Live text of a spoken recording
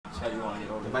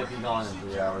It might be gone in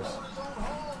 3 hours.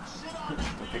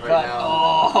 Right now.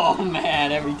 Oh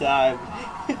man, every time.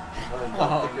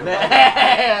 Oh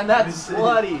man, that's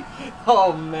bloody.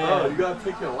 Oh man. Oh, you gotta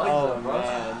pick your legs up, bro.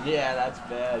 Man, yeah, that's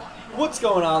bad. What's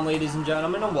going on, ladies and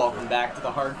gentlemen, and welcome back to the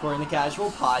Hardcore and the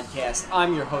Casual podcast.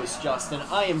 I'm your host, Justin.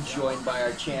 I am joined by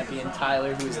our champion,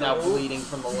 Tyler, who is now bleeding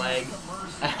from the leg,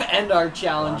 and our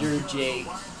challenger, Jake.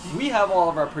 We have all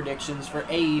of our predictions for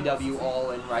AEW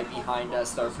All In right behind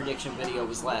us. Our prediction video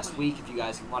was last week. If you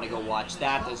guys want to go watch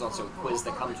that, there's also a quiz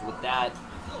that comes with that.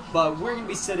 But we're going to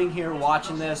be sitting here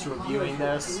watching this, reviewing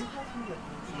this.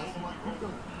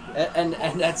 And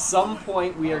at some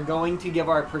point, we are going to give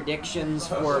our predictions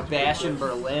for Bash in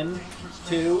Berlin,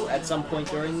 too. At some point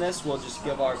during this, we'll just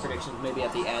give our predictions maybe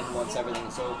at the end once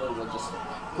everything's over. We'll just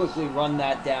quickly run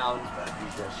that down.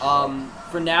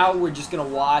 For now, we're just going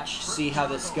to watch, see how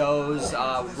this goes.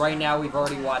 Right now, we've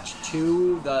already watched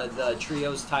the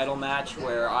Trios title match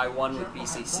where I won with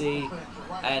BCC,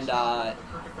 and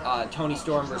Tony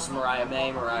Storm versus Mariah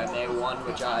May. Mariah May won,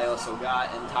 which I also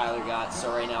got, and Tyler got.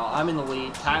 So right now, I'm in the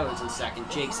lead. Tyler's in second.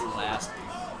 Jake's in last.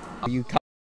 Are you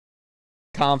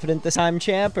confident this time,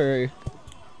 champ, or?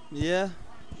 Yeah.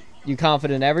 You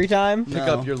confident every time? Pick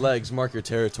up your legs, mark your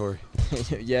territory.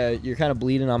 Yeah, you're kind of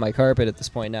bleeding on my carpet at this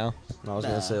point now. No, I was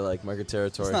gonna say, like, mark your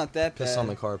territory. It's not that bad. Piss on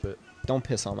the carpet. Don't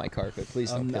piss on my carpet.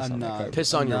 Please don't piss on my carpet.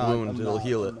 Piss on your wound. It'll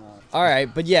heal it.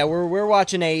 Alright, but yeah, we're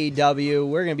watching AEW.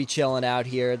 We're going to be chilling out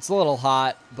here. It's a little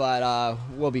hot, but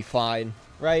we'll be fine.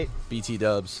 Right? BT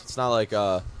dubs. It's not like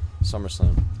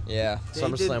SummerSlam. Yeah.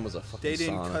 SummerSlam was a fucking They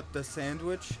didn't sauna. cut the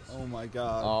sandwich? Oh my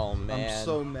god. Oh, man. I'm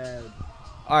so mad.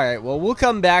 Alright, well, we'll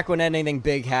come back when anything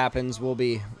big happens. We'll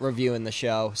be reviewing the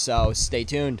show, so stay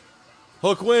tuned.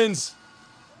 Hook wins!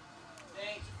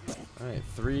 Alright,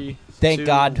 3, Thank 2,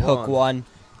 God 1. Hook won.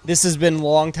 This has been a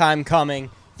long time coming.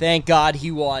 Thank God he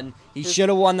won. He should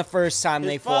have won the first time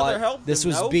they father fought. helped This him,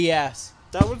 was no? BS.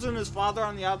 That wasn't his father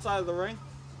on the outside of the ring?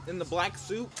 In the black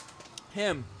suit?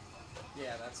 Him.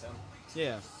 Yeah, that's him.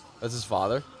 Yeah. That's his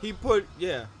father? He put,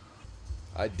 yeah.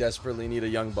 I desperately need a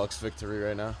Young Bucks victory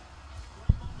right now.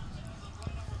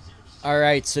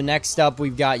 Alright, so next up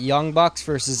we've got Young Bucks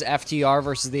versus FTR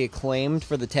versus the Acclaimed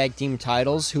for the tag team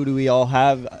titles. Who do we all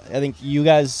have? I think you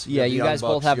guys, yeah, you guys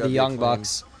both have the Young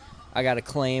Bucks. I got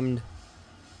Acclaimed.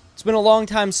 It's been a long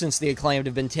time since the Acclaimed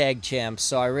have been tag champs,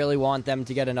 so I really want them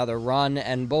to get another run,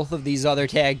 and both of these other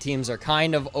tag teams are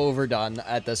kind of overdone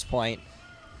at this point.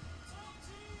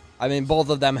 I mean, both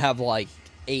of them have like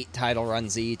 8 title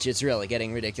runs each. It's really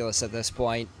getting ridiculous at this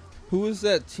point. Who was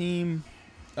that team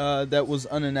that was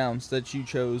unannounced that you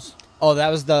chose? Oh, that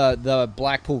was the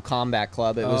Blackpool Combat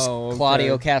Club. It was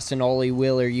Claudio Castagnoli,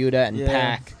 Wheeler Yuta, and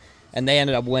Pac, and they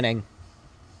ended up winning.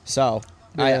 So,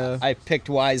 Yeah. I picked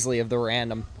wisely of the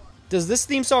random. Does this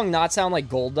theme song not sound like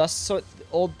Goldust's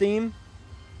old theme?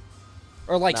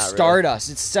 Or like Not really. Stardust?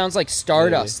 It sounds like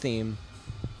Stardust's theme.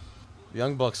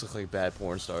 Young Bucks look like bad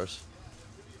porn stars.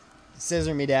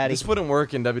 Scissor me, daddy. This wouldn't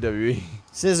work in WWE.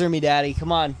 Scissor me, daddy.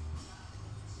 Come on.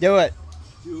 Do it.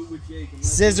 Do it with Jake.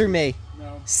 Scissor me.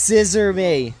 No. Scissor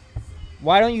me.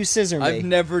 Why don't you scissor me? I've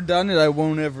never done it. I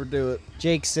won't ever do it.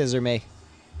 Jake, scissor me.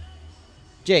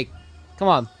 Jake, come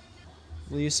on.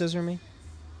 Will you scissor me?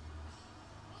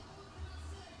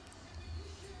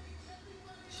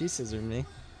 She scissored me.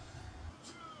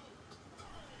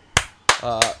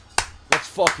 Let's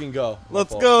fucking go.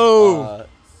 Let's go.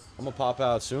 I'm gonna pop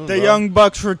out soon. The bro. Young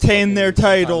Bucks retain their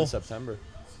Sometime in title. September.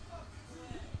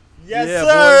 Yes, Yeah,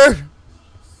 sir.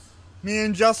 Me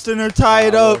and Justin are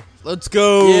tied up. Let's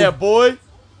go. Yeah, boy.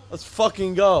 Let's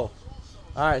fucking go.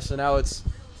 All right, so now it's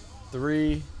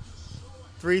 3,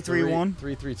 3-3-1.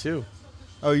 3-3-2.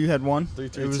 Oh, you had one?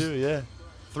 3-3-2, yeah.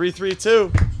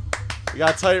 3-3-2. We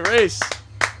got a tight race.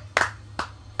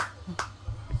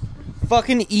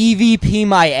 Fucking EVP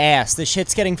my ass. This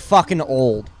shit's getting fucking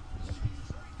old.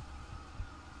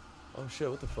 Oh shit,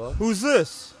 what the fuck? Who's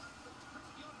this?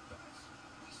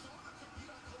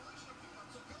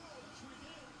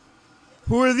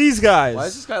 Who are these guys? Why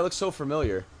does this guy look so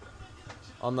familiar?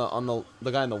 On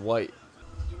the guy in the white.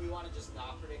 Do we want to just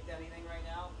not predict anything right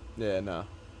now? Yeah, no.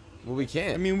 Well, we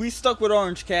can't. I mean, we stuck with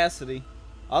Orange Cassidy.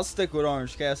 I'll stick with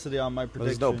Orange Cassidy on my But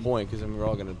prediction. there's no point because then we're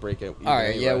all gonna break it.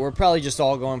 Alright, yeah, anyway. we're probably just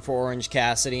all going for Orange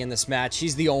Cassidy in this match.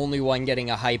 He's the only one getting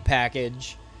a hype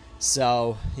package.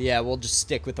 So, yeah, we'll just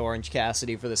stick with Orange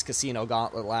Cassidy for this Casino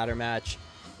Gauntlet ladder match.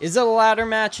 Is it a ladder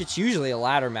match? It's usually a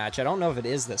ladder match. I don't know if it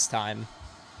is this time.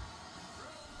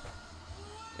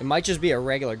 It might just be a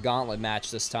regular gauntlet match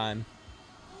this time.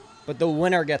 But the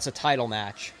winner gets a title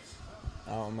match.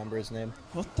 I don't remember his name.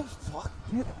 What the fuck?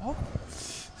 Get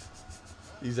off.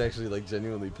 He's actually like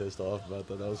genuinely pissed off about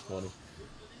that. That was funny.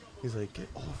 He's like, get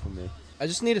off of me. I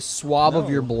just need a swab of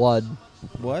your blood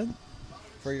What?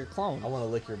 for your clone. I want to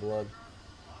lick your blood.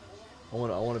 I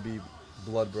want to be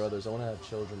blood brothers. I want to have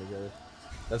children together.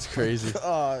 That's crazy.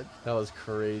 God. That was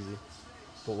crazy.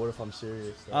 But what if I'm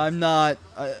serious? Though? I'm not.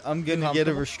 I'm going to get a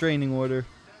comfortable? restraining order.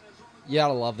 You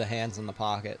gotta love the hands in the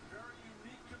pocket.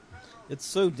 It's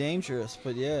so dangerous,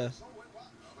 but yeah.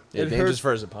 Yeah, It dangerous hurts.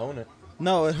 for his opponent.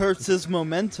 No, it hurts his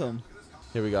momentum.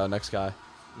 Here we go. Next guy.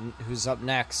 Who's up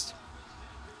next?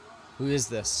 Who is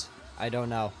this? I don't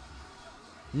know.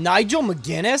 Nigel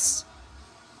McGuinness?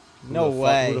 No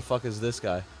way. Who the fuck is this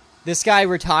guy? This guy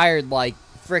retired like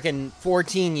frickin'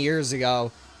 14 years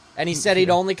ago. And he said he'd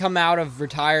only come out of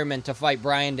retirement to fight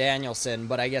Bryan Danielson,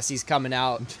 but I guess he's coming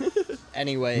out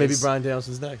anyways. Maybe Bryan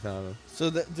Danielson's next. I don't know. So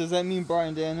does that mean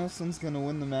Bryan Danielson's going to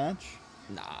win the match?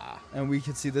 Nah. And we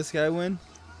could see this guy win?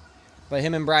 But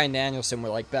him and Bryan Danielson were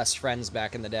like best friends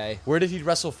back in the day. Where did he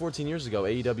wrestle 14 years ago?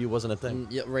 AEW wasn't a thing.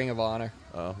 Ring of Honor.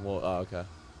 Oh, well, okay.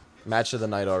 Match of the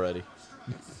night already.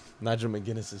 Nigel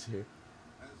McGuinness is here.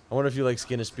 I wonder if you like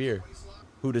Skinner Spear.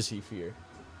 Who does he fear?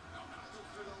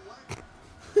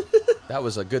 That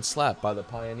was a good slap by the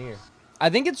Pioneer. I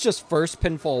think it's just first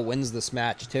pinfall wins this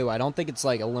match, too. I don't think it's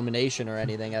like elimination or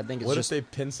anything. I think it's What just if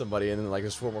they pin somebody and then like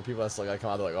there's 4 more people that's like I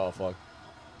come out they're like, oh fuck.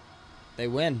 they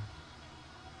win.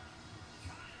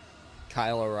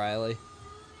 Kyle O'Reilly.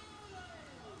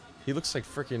 He looks like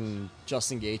freaking.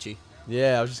 Justin Gaethje.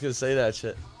 Yeah, I was just gonna say that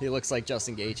shit. He looks like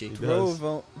Justin Gaethje.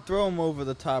 Throw him over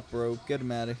the top rope. Get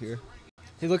him out of here.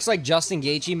 He looks like Justin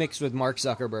Gaethje mixed with Mark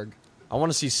Zuckerberg. I want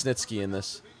to see Snitsky in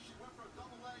this.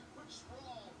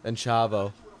 And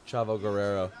Chavo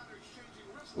Guerrero.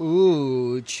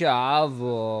 Ooh,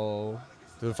 Chavo.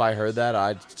 Dude, if I heard that,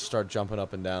 I'd start jumping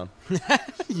up and down.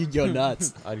 You'd go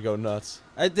nuts. I'd go nuts.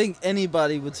 I think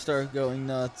anybody would start going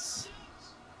nuts.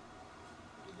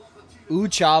 Ooh,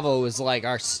 Chavo is like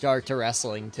our start to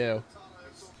wrestling, too.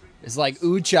 It's like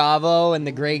Ooh, Chavo and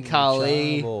the Great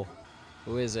Khali. Chavo.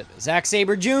 Who is it? Zack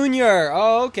Sabre Jr.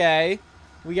 Oh, okay.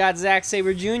 We got Zack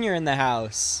Sabre Jr. in the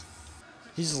house.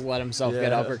 He just let himself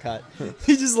get Yeah. uppercut.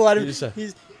 He just let him. He just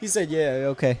said- He said, "Yeah,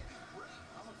 okay."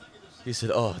 He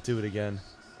said, "Oh, do it again."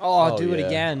 Oh, do it yeah.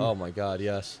 again. Oh my God,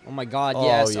 yes. Oh my God, Oh,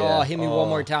 yes. yeah. Oh, hit me one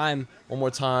more time. One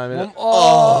more time. and-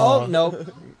 Oh,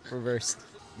 nope. Reversed.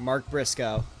 Mark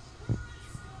Briscoe.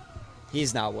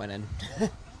 He's not winning.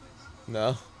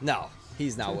 No. No,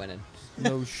 he's not winning.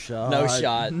 No shot. No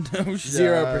shot. No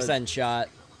shot. 0% shot.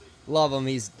 Love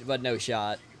him, but no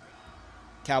shot.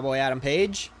 Cowboy Adam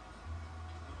Page.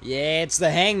 Yeah, it's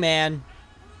the Hangman.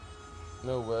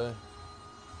 No way.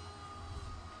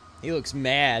 He looks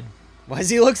mad. Why does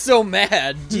he look so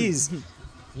mad? Jeez.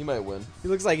 He might win. He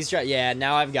looks like he's trying. Yeah,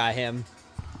 now I've got him.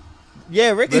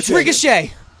 Yeah, Ricochet. It's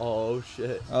Ricochet. Oh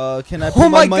shit. Can I put Oh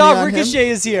my money God, on him? Ricochet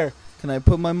is here. Can I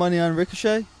put my money on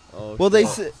Ricochet? Oh. Well, they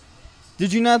said.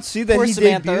 Did you not see that Poor he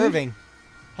Samantha debuted? Irving.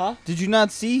 Huh? Did you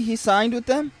not see he signed with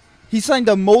them? He signed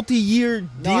a multi-year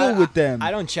deal with them.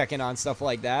 I don't check in on stuff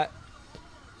like that.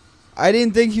 I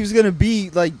didn't think he was gonna be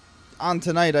like on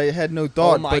tonight. I had no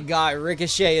thought. Oh my but God,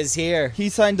 Ricochet is here. he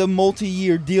signed a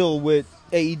multi-year deal with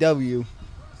AEW.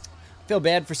 Feel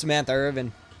bad for Samantha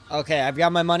Irvin. Okay, I've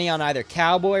got my money on either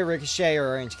Cowboy, Ricochet, or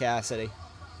Orange Cassidy.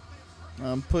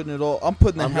 I'm putting it all. I'm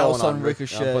putting the I'm house going on Ric-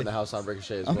 Ricochet. I'm putting the house on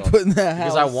Ricochet as I'm well. putting the house.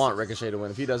 Because I want Ricochet to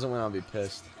win. If he doesn't win, I'll be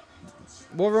pissed.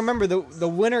 Well, remember, the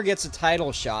winner gets a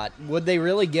title shot. Would they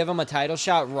really give him a title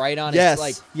shot right on Yes. his,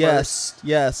 like, yes. first?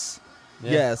 Yes.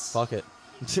 Yeah, Yes. Fuck it.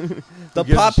 The Who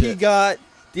gives a pop he shit? got,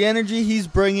 the energy he's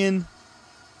bringing.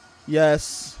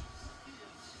 Yes.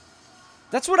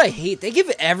 That's what I hate. They give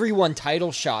everyone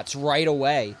title shots right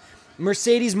away.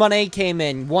 Mercedes Moné came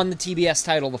in, won the TBS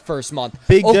title the first month.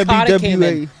 Big Okada came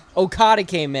WWE. in. Okada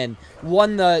came in,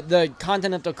 won the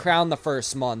Continental Crown the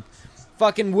first month.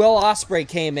 Fucking Will Ospreay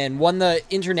came in, won the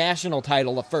International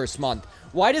title the first month.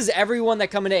 Why does everyone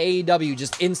that come into AEW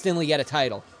just instantly get a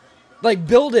title? Like,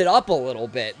 build it up a little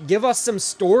bit. Give us some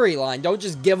storyline. Don't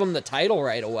just give them the title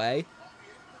right away.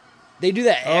 They do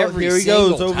that every here he single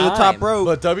goes over time. the top rope.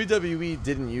 But WWE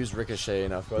didn't use Ricochet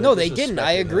enough. Bro. No, they didn't.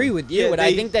 I agree with you, Yeah, and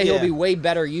I they- think that he'll yeah. be way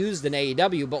better used than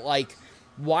AEW. But like,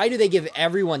 why do they give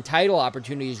everyone title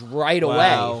opportunities right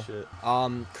Wow.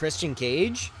 away? Christian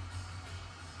Cage.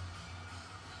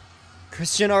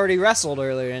 Christian already wrestled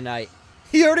earlier tonight.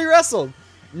 He already wrestled.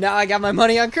 Now I got my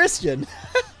money on Christian.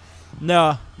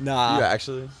 Nah. Nah, Yeah,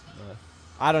 actually.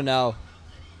 I don't know.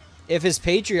 If his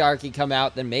patriarchy come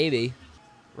out, then maybe.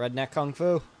 Redneck Kung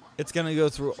Fu. It's gonna go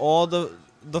through all the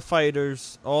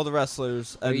fighters, all the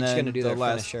wrestlers, They're and each then gonna do the their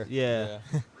last, finisher. Yeah.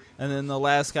 And then the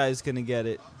last guy's gonna get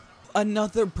it.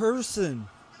 another person.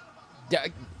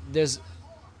 There's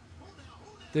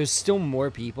still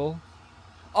more people.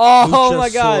 Oh my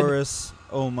god. Luchasaurus.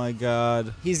 Oh my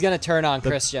god. He's going to turn on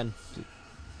Christian.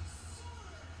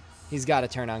 He's got to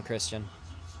turn on Christian.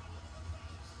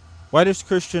 Why does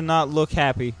Christian not look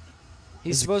happy?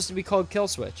 He's supposed to be called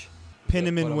Killswitch. Pin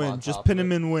him Put and him win. on Just top pin of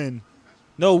him it. and win.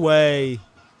 No way.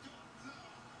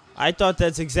 I thought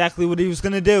that's exactly what he was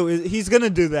going to do. He's going to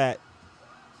do that.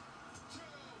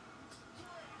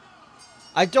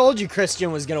 I told you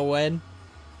Christian was going to win.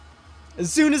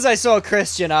 As soon as I saw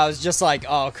Christian, I was just like,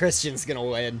 oh, Christian's going to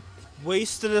win.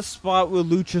 Wasted a spot with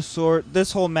Luchasaurus.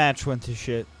 This whole match went to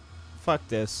shit. Fuck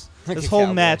this. Look This at whole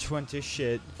Cowboy. match went to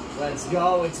shit. Let's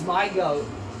go. It's my GOAT.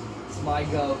 It's my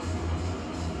GOAT.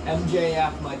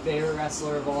 MJF, my favorite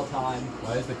wrestler of all time.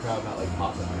 Why is the crowd not like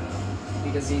popping right now?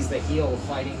 Because he's the heel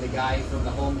fighting the guy from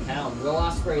the hometown. Will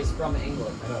Ospreay is from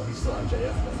England. I know he's still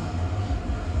MJF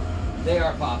though. They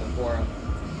are popping for him.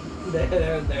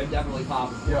 They're definitely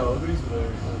popping for him. Yo, look what he's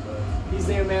wearing. He's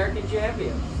the American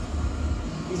champion.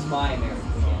 He's my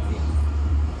American champion.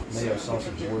 Mayo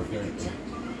sausage warfare.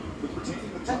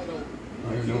 I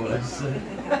don't even know what I said.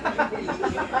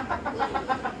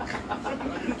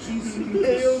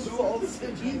 Mayo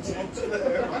sausage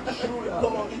warfare.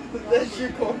 Oh, that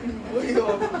shit caught me way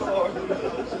off guard.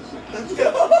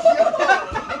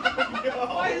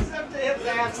 Why is MJF's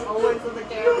ass always in the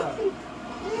camera?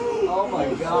 Oh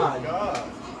my god.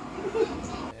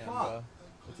 Damn, bro. I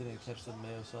didn't catch the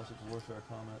Mayo sausage warfare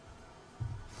comment.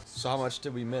 So how much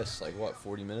did we miss? Like what,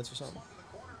 40 minutes or something?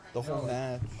 The whole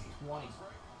match. 20.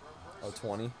 Oh,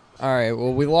 20? Alright,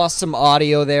 well, we lost some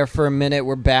audio there for a minute.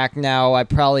 We're back now. I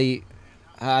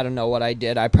don't know what I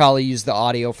did. I probably used the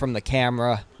audio from the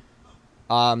camera.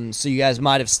 So you guys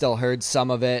might have still heard some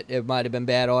of it. It might have been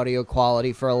bad audio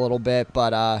quality for a little bit,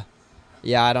 but,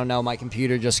 yeah, I don't know. My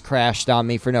computer just crashed on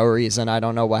me for no reason. I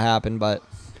don't know what happened, but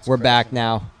we're back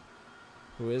now.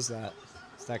 Who is that?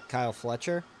 Is that Kyle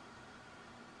Fletcher?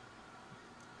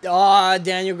 Ah,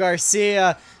 Daniel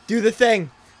Garcia. Do the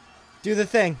thing. Do the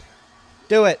thing.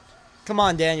 Do it. Come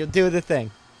on, Daniel. Do the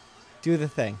thing. Do the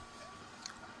thing.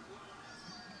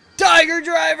 Tiger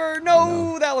Driver.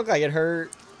 No, that looked like it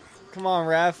hurt. Come on,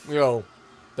 ref. Yo,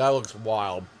 that looks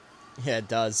wild. Yeah, it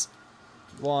does.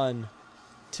 1,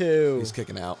 2, He's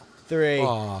kicking out. 3.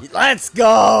 Aw. Let's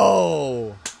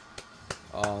go.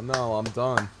 Oh no, I'm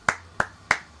done.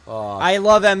 Oh, I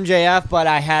love MJF, but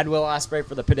I had Will Ospreay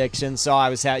for the prediction, so I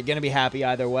was going to be happy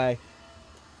either way.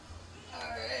 All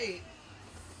right.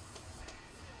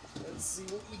 Let's see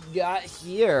what we got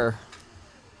here.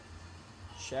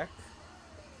 Check.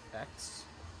 X.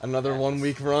 another 1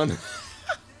 week run.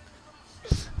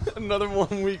 Another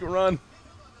 1 week run.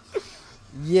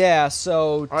 Yeah,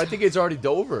 so I think it's already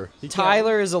over.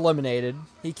 Tyler is eliminated.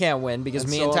 He can't win because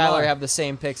And me so and am Tyler I. have the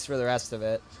same picks for the rest of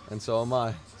it. And so am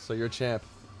I. So you're champ.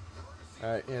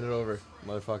 Alright, hand it over,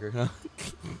 motherfucker.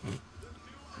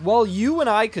 Well, you and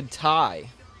I could tie.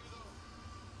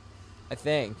 I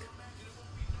think.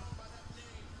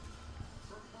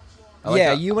 I like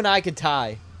yeah, that. you and I could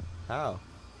tie. How?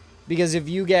 Because if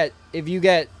you get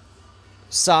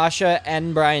Sasha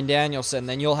and Bryan Danielson,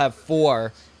 then you'll have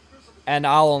 4, and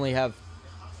I'll only have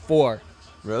 4.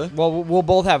 Really? Well, we'll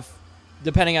both have,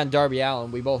 depending on Darby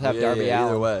Allin, we both have Darby Allin.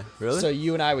 Either way. Really? So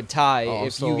you and I would tie Oh, I'm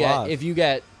if still you get alive.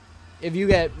 if you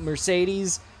get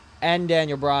Mercedes and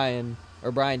Daniel Bryan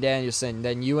or Bryan Danielson,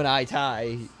 then you and I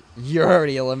tie. You're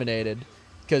already eliminated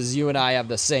because you and I have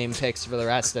the same picks for the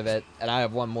rest of it, and I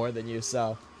have one more than you.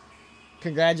 So,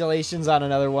 congratulations on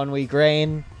another 1 week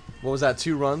reign. What was that?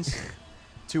 2 runs?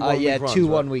 2 1 Yeah, week runs, 2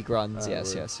 right? 1 week runs. Ah,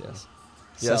 Yes, word. yes, yes.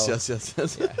 Yes, So- yes, yes,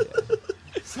 yes. Yeah, yeah.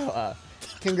 So,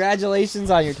 congratulations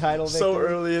on your title victory. So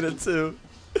early in it too.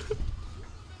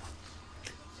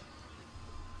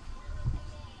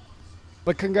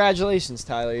 But congratulations,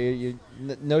 Tyler.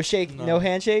 No shake, no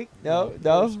handshake, no.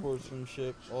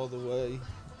 Sportsmanship all the way.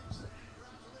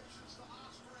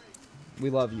 We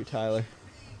love you, Tyler.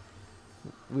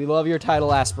 We love your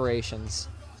title aspirations.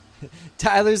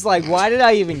 Tyler's like, why did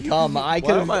I even come? I Why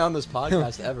could am I have. on this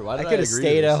podcast ever? Why I did I could have agree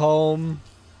stayed to at this? home.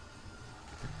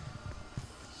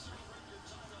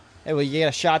 Hey, well, you get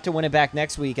a shot to win it back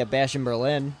next week at Bash in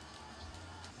Berlin.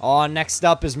 Oh, next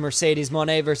up is Mercedes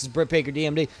Moné versus Britt Baker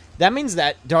DMD. That means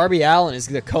that Darby Allin is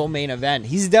the co-main event.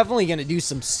 He's definitely going to do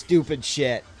some stupid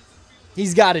shit.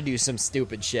 He's got to do some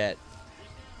stupid shit.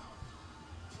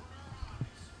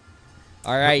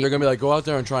 All right. They're gonna be like, go out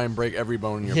there and try and break every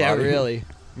bone in your Yeah, body. really.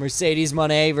 Mercedes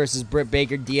Moné versus Britt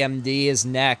Baker DMD is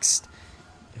next.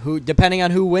 Who, depending on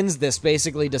who wins this,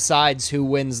 basically decides who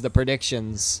wins the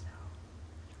predictions.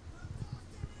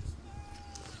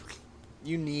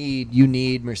 You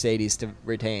need Mercedes to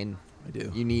retain. I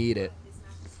do. You need it.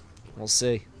 We'll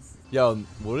see. Yo,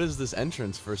 what is this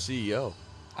entrance for CEO?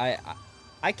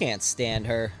 I can't stand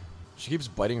her. She keeps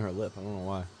biting her lip. I don't know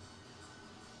why.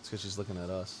 It's because she's looking at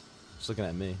us. She's looking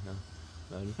at me.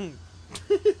 No.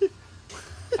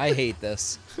 I hate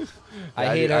this. I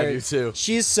Yeah, hate her. I do too.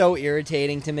 She's so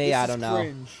irritating to me. This I is don't know.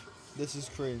 Cringe. This is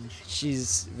cringe.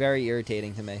 She's very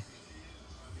irritating to me.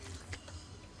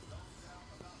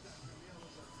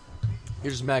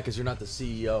 You're just mad because you're not the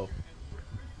CEO.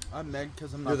 I'm mad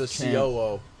because I'm You're not the champ.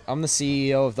 COO. I'm the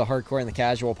CEO of the Hardcore and the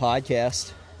Casual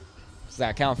podcast. Does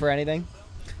that count for anything?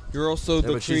 You're also Yeah,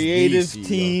 the but she's the creative CEO.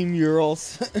 team. You're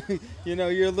also,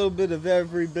 you're a little bit of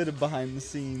every bit of behind the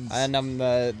scenes. And I'm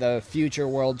the future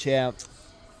world champ.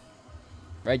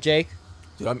 Right, Jake?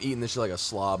 Dude, I'm eating this shit like a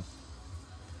slob.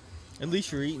 At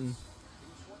least you're eating.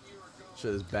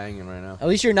 Shit is banging right now. At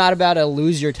least you're not about to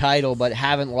lose your title, but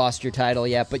haven't lost your title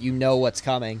yet, but you know what's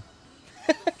coming.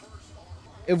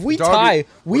 If we Darby, tie,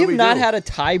 what we do have we not do? had a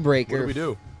tiebreaker. What do we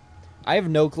do? I have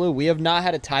no clue. We have not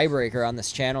had a tiebreaker on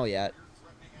this channel yet.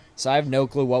 So I have no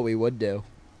clue what we would do.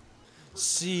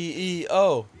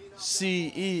 CEO.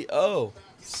 CEO.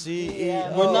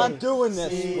 CEO. We're not doing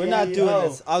this. We're not doing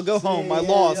this. I'll go home. I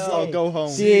lost. I'll go home.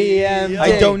 CMD.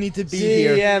 I don't need to be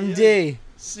here. CMD.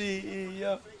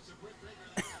 CEO.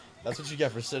 That's what you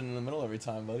get for sitting in the middle every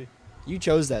time, buddy. You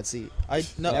chose that seat.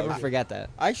 Never I- forget that.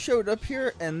 I showed up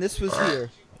here and this was here.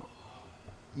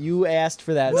 You asked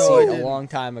for that No, I seat a didn't. long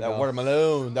time ago.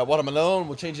 That watermelon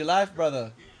will change your life,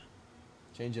 brother.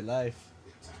 Change your life.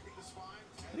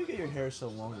 How do you get your hair so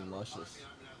long and luscious?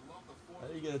 How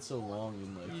do you get it so long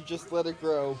and like? You just let it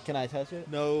grow. Can I touch it?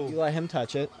 No, You let him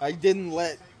touch it. I didn't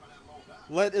let.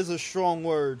 Let is a strong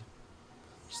word.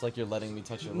 Just like you're letting me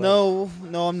touch your leg. No,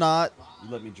 I'm not.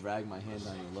 You let me drag my hand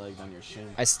down your leg, down your shin.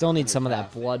 I still need Your some of that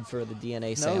calf. blood for the DNA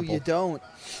No, sample. you don't.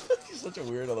 He's such a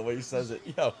weirdo the way he says it.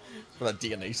 Yo, for that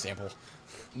DNA sample.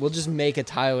 We'll just make a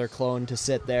Tyler clone to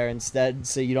sit there instead,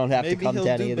 so you don't have Maybe to come he'll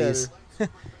to any do of these.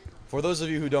 For those of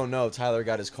you who don't know, Tyler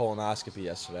got his colonoscopy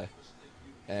yesterday,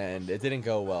 and it didn't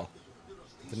go well.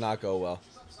 Did not go well.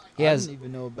 He has. I didn't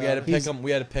even know about We had to it. pick him.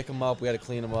 We had to pick him up. We had to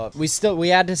clean him up. We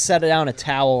had to set down a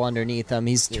towel underneath him.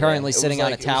 He's Yeah, currently it was sitting on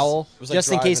a like- it was- towel, it was like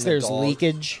just in case driving a there's dog.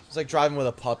 leakage. It's like driving with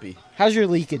a puppy. How's your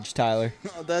leakage, Tyler?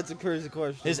 Oh, that's a crazy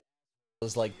question. His- It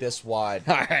was like this wide.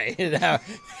 All right. now-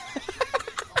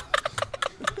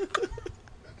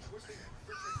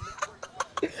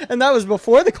 And that was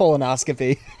before the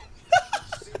colonoscopy.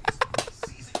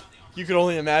 You can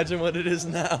only imagine what it is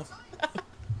now.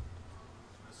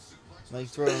 Like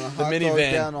throwing a hot dog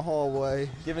minivan. down the hallway.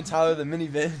 Giving Tyler the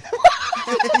minivan.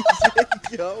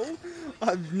 Yo,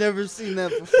 I've never seen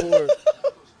that before.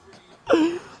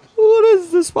 What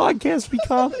has this podcast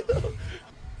become?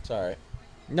 Sorry.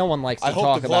 No one likes to I hope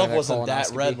talk the about glove their wasn't that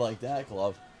colonoscopy. red like that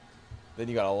glove. Then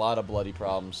you got a lot of bloody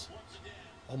problems.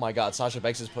 Oh my God, Sasha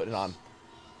Banks is putting it on.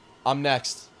 I'm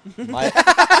next. My,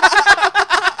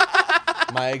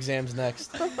 my exam's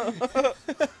next.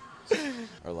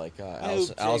 Or like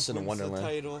Alice in Wonderland.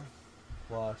 Title.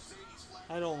 Why?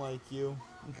 I don't like you.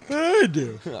 I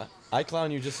do. I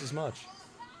clown you just as much.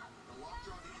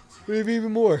 Maybe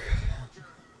even more.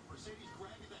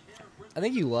 I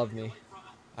think you love me.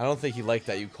 I don't think he liked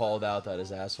that you called out that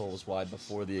his asshole was wide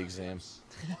before the exam.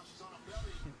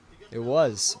 It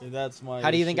was. Yeah, that's my.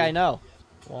 How do you think issue. I know?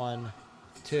 1,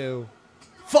 2.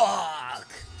 Fuck!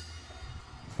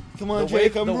 Come on, The way-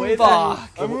 Jake. I'm the way rooting for that-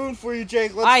 you. I'm rooting for you,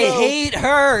 Jake. Let's I go. hate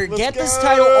her. Let's Get this go.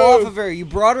 title off of her. You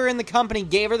brought her in the company,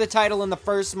 gave her the title in the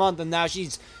first month, and now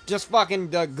she's just fucking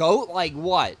the GOAT? Like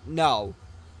what? No.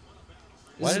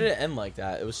 Why did it end like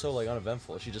that? It was so like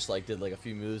uneventful. She just like did like a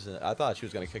few moves, and I thought she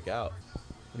was gonna kick out.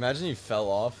 Imagine he fell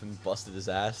off and busted his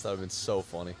ass. That would have been so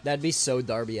funny. That'd be so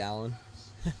Darby Allin.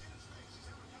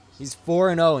 He's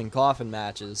 4-0 in coffin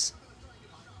matches.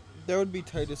 That would be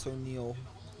Titus O'Neil.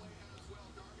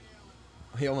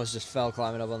 He almost just fell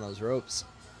climbing up on those ropes.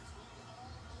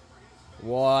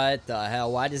 What the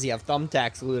hell? Why does he have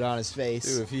thumbtacks glued on his face?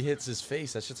 Dude, if he hits his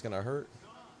face, that shit's gonna hurt.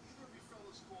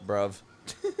 Bruv.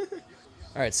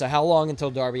 All right, so how long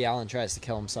until Darby Allin tries to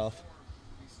kill himself?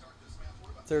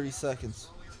 30 seconds.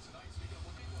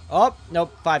 Oh,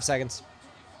 nope, 5 seconds.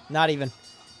 Not even.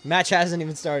 Match hasn't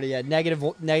even started yet.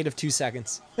 Negative 2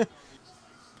 seconds.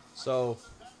 So,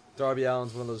 Darby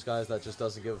Allin's one of those guys that just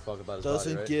doesn't give a fuck about his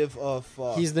Doesn't body, right? give a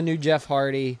fuck. He's the new Jeff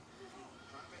Hardy,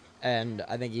 and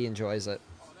I think he enjoys it.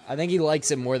 I think he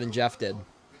likes it more than Jeff did.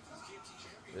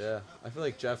 Yeah, I feel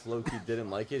like Jeff low-key didn't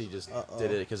like it. He just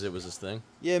did it because it was his thing.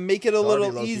 Yeah, make it a Darby little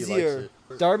low-key likes easier.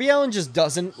 it. Darby Allin just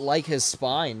doesn't like his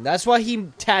spine. That's why he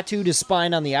tattooed his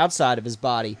spine on the outside of his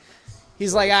body.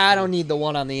 He's like, I don't need the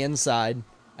one on the inside.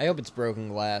 I hope it's broken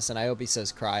glass, and I hope he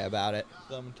says cry about it.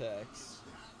 Thumbtacks.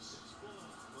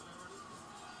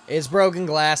 It's broken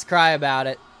glass. Cry about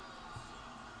it.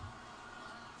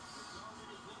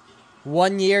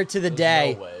 1 year to the There's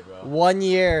day. no way, bro. 1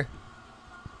 year.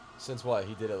 Since what?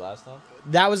 He did it last time?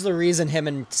 That was the reason him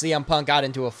and CM Punk got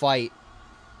into a fight.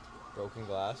 Broken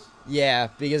glass? Yeah,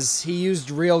 because he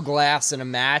used real glass in a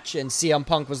match, and CM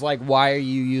Punk was like, why are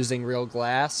you using real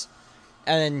glass?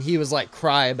 And then he was like,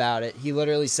 cry about it. He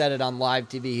literally said it on live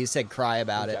TV. He said, cry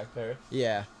about it. Jack Perry?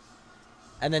 Yeah.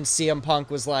 And then CM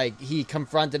Punk was like, he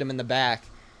confronted him in the back,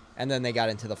 and then they got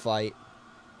into the fight.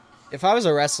 If I was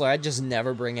a wrestler, I'd just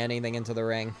never bring anything into the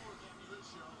ring.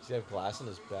 Does he have glass in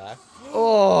his back?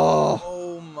 Oh!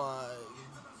 Oh my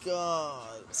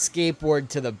god. Skateboard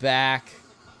to the back.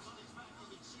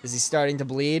 Is he starting to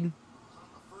bleed?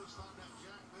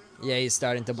 Yeah, he's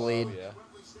starting to bleed. Oh, yeah.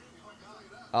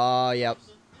 Oh, yep.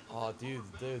 Oh, dude,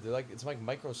 they're like, it's like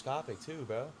microscopic too,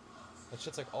 bro. That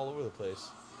shit's like all over the place.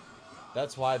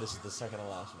 That's why this is the second to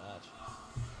last match.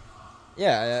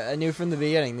 Yeah, I knew from the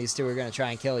beginning these two were going to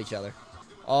try and kill each other.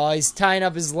 Oh, he's tying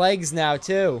up his legs now,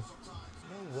 too.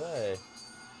 No way.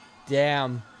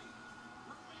 Damn.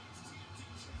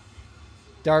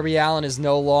 Darby Allin is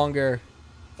no longer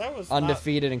That was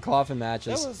undefeated in coffin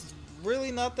matches. That was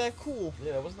really not that cool.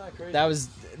 Yeah, wasn't that crazy? That was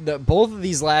both of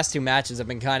these last two matches have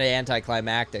been kind of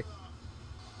anticlimactic.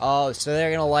 Oh, so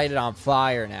they're gonna light it on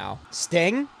fire now.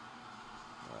 Sting?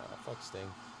 Fuck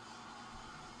Sting.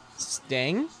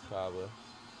 Sting? Probably.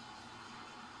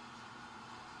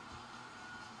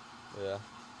 Yeah.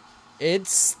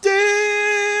 It's Sting!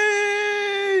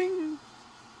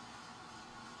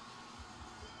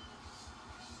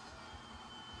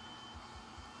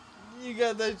 You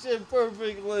got that shit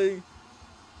perfectly.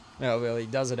 No, really, he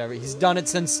does it he's done it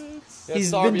since. That's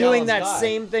He's Darby been doing Allin's that guy.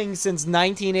 same thing since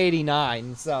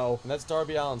 1989. So And that's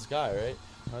Darby Allin's guy, right?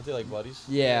 Aren't they like buddies?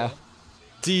 yeah.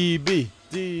 DB,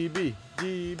 DB,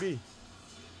 DB.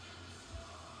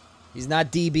 He's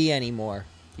not DB anymore.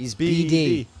 He's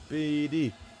BD.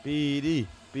 BD, BD,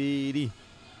 BD.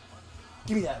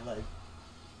 Give me that leg.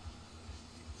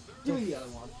 Give me the other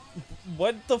one.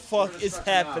 What the fuck is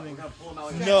happening?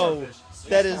 No,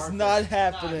 that is not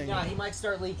happening. Nah, he might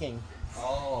start leaking.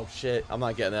 Oh shit! I'm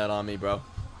not getting that on me, bro.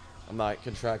 I'm not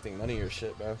contracting none of your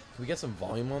shit, bro. Can we get some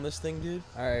volume on this thing, dude?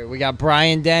 All right, we got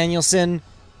Bryan Danielson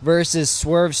versus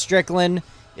Swerve Strickland.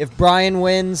 If Bryan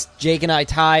wins, Jake and I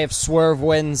tie. If Swerve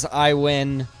wins, I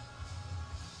win.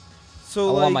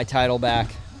 So I want my title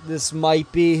back. This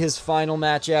might be his final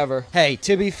match ever. Hey,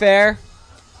 to be fair,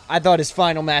 I thought his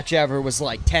final match ever was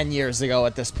like 10 years ago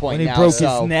at this point when he now. broke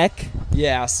so, his neck.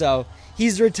 Yeah, so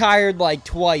he's retired like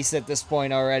twice at this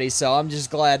point already, so I'm just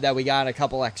glad that we got a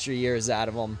couple extra years out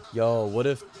of him. Yo, what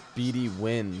if BD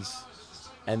wins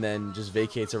and then just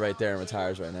vacates it right there and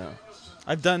retires right now?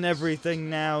 I've done everything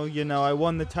now. You know, I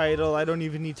won the title. I don't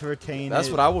even need to retain That's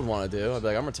it. what I would want to do. I'd be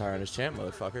like, I'm retiring as champ,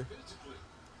 motherfucker.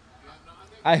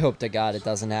 I hope to God it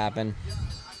doesn't happen.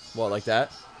 What, like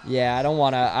that? Yeah, I don't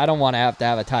want to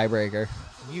have a tiebreaker.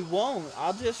 You won't.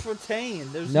 I'll just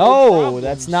retain. There's No,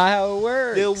 that's not how it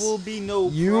works. There will be no.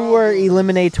 You problem. were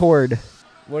eliminatored.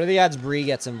 What are the odds Bree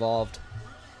gets involved?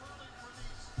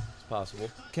 It's possible.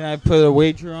 Can I put a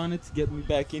wager on it to get me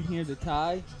back in here to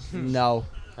tie? No,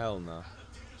 Hell no.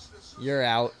 you're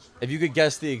out. If you could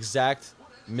guess the exact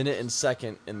minute and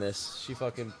second in this, she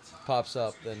fucking pops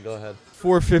up, then go ahead.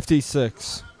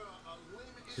 4:56.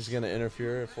 She's going to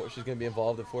interfere. She's going to be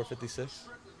involved at 4:56.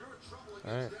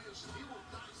 All right.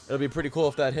 It'll be pretty cool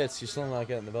if that hits. She's still not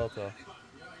getting the belt, though.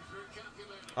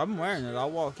 I'm wearing it. I'll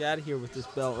walk out of here with this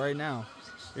belt right now.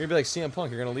 You're going to be like CM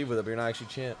Punk. You're going to leave with it, but you're not actually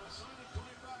champ.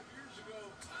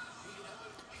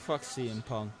 Fuck CM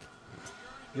Punk.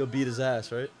 You'll beat his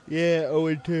ass, right? Yeah,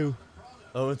 0-2.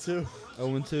 0-2.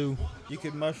 0-2. You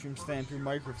could mushroom stamp your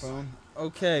microphone.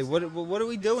 Okay, what are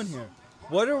we doing here?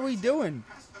 What are we doing?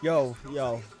 Yo,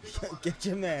 get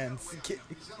your mans. What's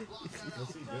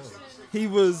he doing? He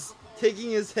was taking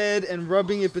his head and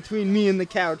rubbing it between me and the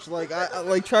couch, like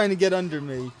like trying to get under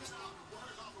me.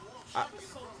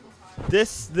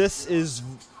 This is.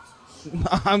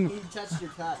 You touched your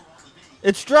cut.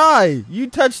 It's dry. You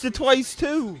touched it twice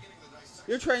too.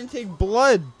 You're trying to take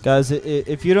blood, guys.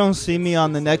 If you don't see me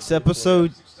on the next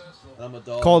episode, I'm a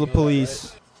dog. call the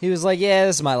police. He was like, yeah,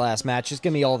 this is my last match. Just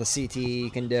give me all the CTE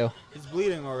you can do. It's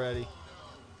bleeding already.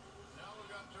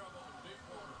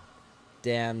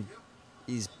 Damn.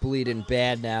 He's bleeding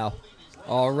bad now.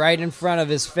 Oh, right in front of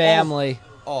his family.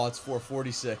 Oh, it's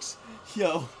 4:46.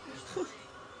 Yo.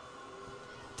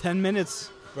 10 minutes.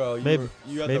 Bro, you Maybe,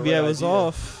 had maybe the right I was idea.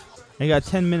 off. I got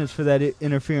 10 minutes for that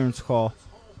interference call.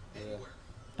 Yeah.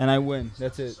 And I win.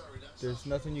 That's it. There's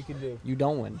nothing you can do. You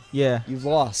don't win. Yeah. You've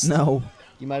lost. No.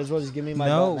 You might as well just give me my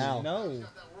No. belt now. No.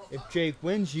 If Jake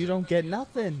wins, you don't get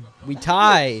nothing. We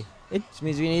tie. It just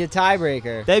means we need a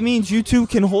tiebreaker. That means you two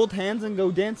can hold hands and go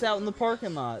dance out in the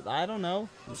parking lot. I don't know.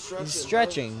 He's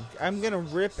stretching. I'm going to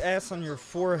rip ass on your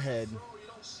forehead.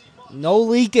 No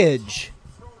leakage.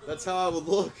 That's how I would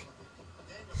look.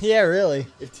 Yeah, really.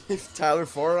 If Tyler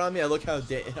farted on me, I look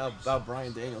how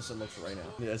Bryan Danielson looks right now.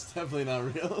 Yeah, it's definitely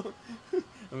not real.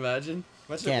 Imagine.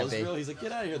 Imagine Can't it was be. real. He's like,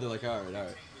 get out of here. They're like, all right.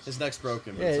 His neck's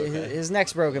broken, but Yeah, it's okay. his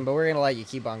neck's broken, but we're going to let you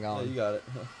keep on Yeah, going. you got it.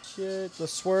 Shit, the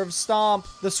swerve stomp.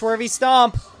 The swervy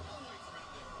stomp.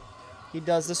 He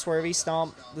does the swervy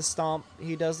stomp. The stomp.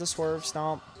 He does the swerve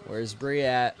stomp. Where's Bree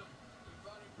at?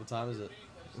 What time is it?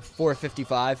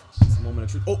 4:55. It's the moment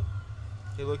of truth. Oh!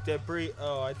 He looked at Bree.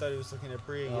 Oh, I thought he was looking at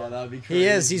Bree again. Oh, that would be crazy. He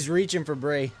is. He's reaching for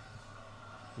Bree.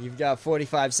 You've got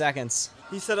 45 seconds.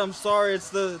 He said, I'm sorry, it's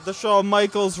the Shawn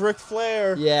Michaels Ric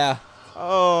Flair. Yeah.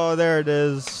 Oh, there it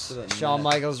is. Shawn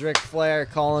Michaels, Ric Flair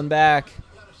calling back.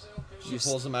 She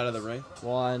pulls him out of the ring.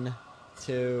 1,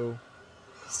 2.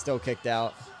 Still kicked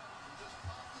out.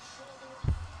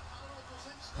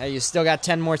 Hey, you still got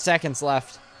 10 more seconds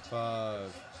left.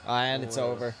 5. And it's 4.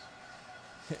 over.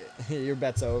 Your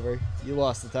bet's over. You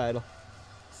lost the title.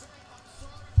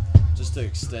 Just to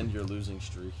extend your losing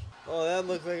streak. Oh, that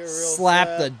looked like a real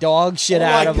Slap the dog shit Oh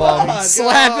out my of him. God,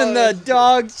 Slapping the God.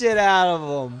 dog shit out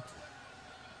of him.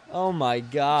 Oh my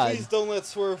God. Please don't let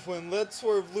Swerve win. Let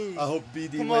Swerve lose. I hope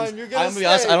BD Come wins. on, you're gonna I'm gonna be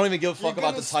honest, stay. I don't even give a fuck You're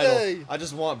about the gonna title. stay. I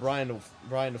just want Brian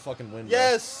to fucking win. bro.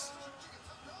 Yes.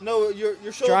 No, your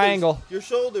shoulders. Triangle. Your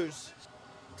shoulders.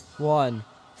 1,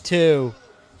 2.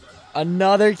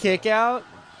 Another kick out.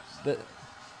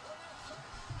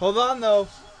 Hold on, though.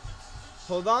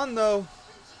 Hold on, though.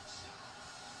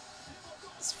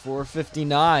 It's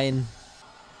 4:59.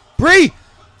 Bree!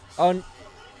 Oh,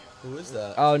 Who is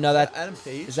that? oh no, that Adam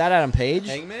Page? is that Adam Page?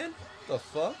 Hangman? The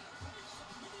fuck?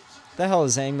 What the hell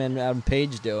is Hangman Adam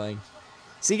Page doing?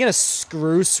 Is he gonna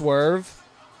screw Swerve?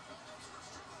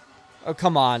 Oh,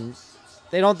 come on.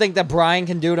 They don't think that Bryan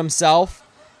can do it himself?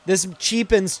 This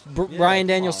cheapens Yeah, Bryan come on,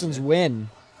 Danielson's man. win.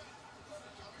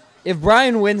 If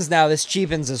Bryan wins now, this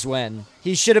cheapens his win.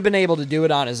 He should have been able to do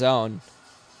it on his own.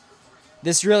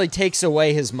 This really takes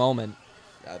away his moment.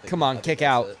 I think- Come on, I think kick that's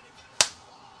out. it.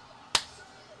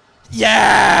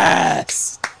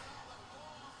 Yes!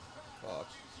 Fuck.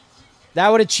 That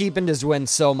would have cheapened his win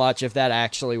so much if that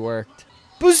actually worked.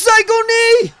 Psycho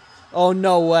knee! Oh,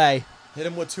 no way. Hit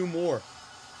him with 2 more.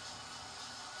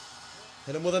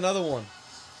 Hit him with another one.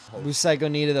 Psycho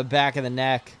knee to the back of the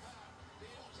neck.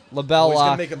 Oh, LaBelle he's gonna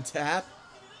lock. make him tap?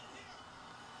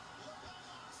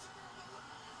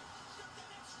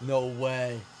 No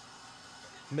way.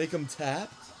 Make him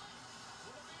tap?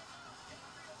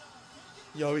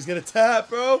 Yo, he's gonna tap,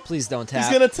 bro. Please don't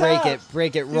tap. gonna tap.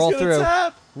 Break it, He's roll gonna through.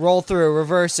 tap. Roll through,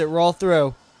 reverse it, roll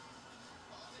through.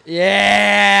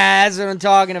 Yeah, that's what I'm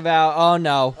talking about. Oh,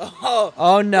 no. Oh,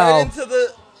 Oh, no. right into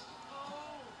the...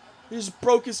 He just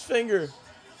broke his finger.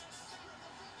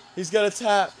 He's gonna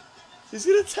tap. He's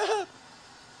gonna tap.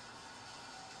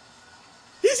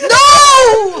 He's gonna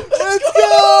No! Let's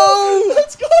go!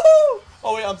 Let's go!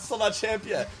 Oh wait, I'm still not champ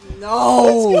yet.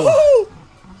 No! Let's go!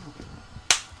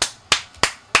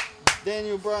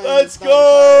 Daniel Bryan. Let's is go! not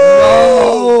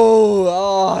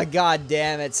Oh, oh, God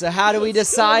damn it. So how do we Let's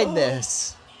decide go.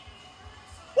 this?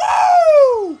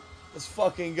 Woo! Let's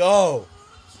fucking go.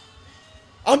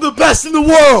 I'm the best in the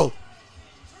world.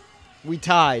 We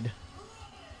tied.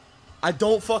 I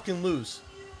don't fucking lose.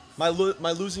 My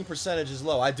losing percentage is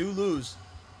low. I do lose,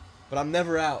 but I'm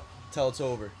never out till it's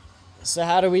over. So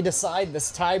how do we decide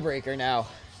this tiebreaker now?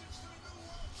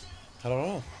 I don't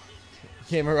know.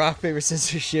 Game of rock, paper,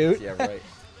 scissors, shoot. Yeah, right.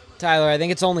 Tyler, I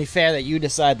think it's only fair that you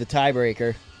decide the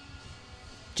tiebreaker.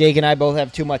 Jake and I both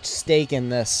have too much stake in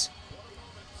this.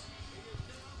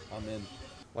 I'm in.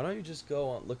 Why don't you just go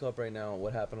on, look up right now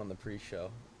what happened on the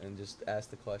pre-show and just ask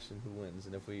the question who wins,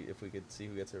 and if we could see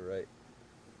who gets it right.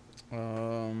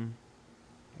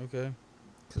 Okay.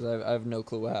 Because I have no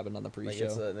clue what happened on the Like pre-show.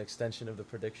 it's an extension of the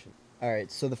prediction. All right,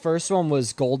 so the first one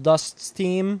was Goldust's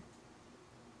team.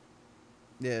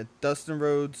 Yeah, Dustin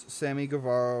Rhodes, Sammy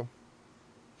Guevara,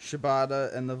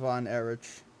 Shibata, and the Von Erich.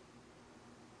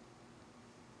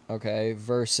 Okay,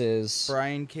 versus...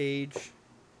 Brian Cage,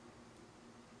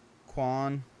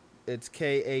 Quan. It's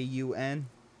Kaun.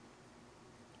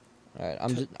 All right,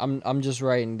 I'm just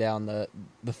writing down the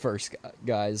first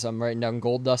guys. I'm writing down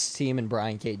Goldust's team and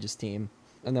Brian Cage's team,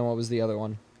 and then what was the other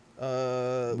one?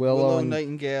 Willow and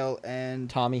Nightingale and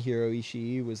Tomohiro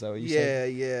Ishii. Was that what you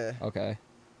said? yeah. Okay.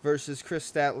 Versus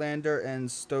Chris Statlander and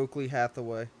Stokely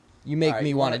Hathaway. You make Alright, me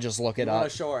you want to wanna- just look it You up.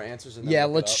 want to show our answers? And then Yeah,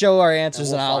 look it let's up? show our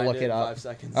answers And and, we'll I'll find look it in up. 5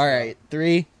 seconds. All right,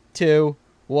 3, 2,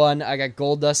 1. I got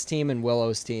Goldust team and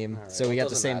Willow's team, All right, so we well, got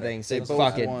the doesn't same matter. thing. So They fuck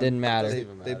both it, won. didn't matter. Doesn't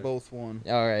even They matter. both won.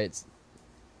 All right,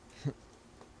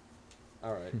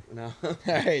 All right. Now. all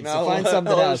right. now So find what?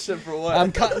 something Oh, else. shit for what?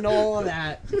 I'm cutting all of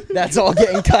that. That's all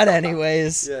getting cut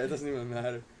anyways. Yeah, it doesn't even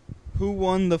matter. Who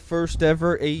won the first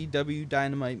ever AEW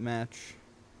Dynamite match?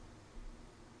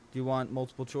 Do you want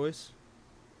multiple choice?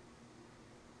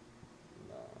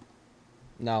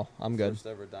 No, I'm good. First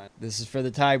ever dine. This is for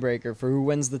the tiebreaker for who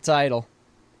wins the title.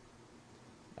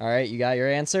 All right, you got your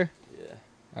answer? Yeah.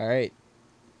 All right.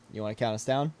 You want to count us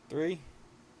down? 3,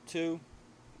 2,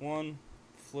 1,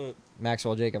 flip.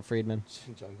 Maxwell Jacob Friedman.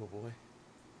 Jungle Boy.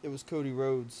 It was Cody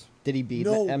Rhodes. Did he beat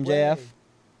No MJF?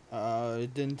 way.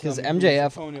 It didn't tell Because me who his MJF,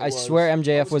 opponent I was. swear I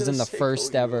MJF was gonna in the say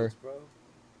first Cody ever. Rhodes, bro.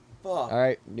 Fuck. All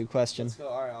right, new question. Let's go.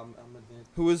 All right, I'm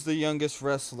a Who is the youngest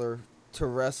wrestler to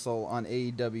wrestle on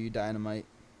AEW Dynamite?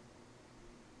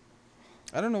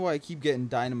 I don't know why I keep getting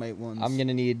Dynamite ones. I'm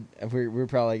gonna need. We're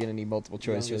probably gonna need multiple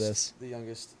choice for this. The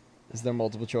youngest. Is there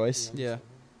multiple choice? the Yeah. youngest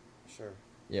ever? Sure.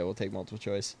 Yeah, we'll take multiple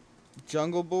choice.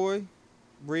 Jungle Boy,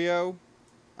 Rio,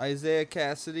 Isaiah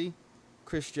Cassidy,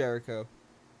 Chris Jericho.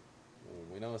 Well,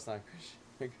 we know it's not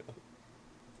Chris.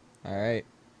 All right,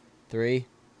 3,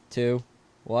 2,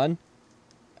 1.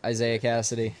 Isaiah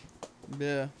Cassidy.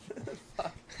 Yeah.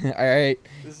 All right,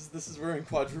 This is we're in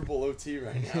quadruple OT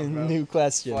right now, bro. new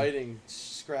question. Fighting,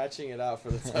 scratching it out for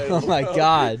the title. Oh my bro.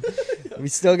 God, we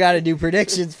still got to do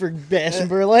predictions for Bash in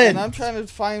Berlin. And I'm trying to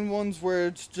find ones where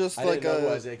it's just I like didn't know who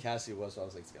a. Isaiah Cassidy was, so I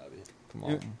was like, it's gotta be. Come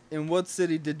on. In what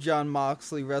city did John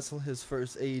Moxley wrestle his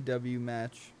first AEW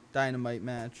match? Dynamite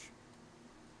match.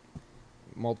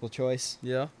 Multiple choice.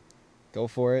 Yeah. Go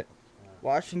for it.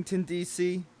 Washington,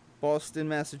 D.C., Boston,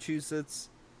 Massachusetts,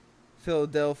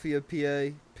 Philadelphia,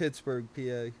 PA, Pittsburgh,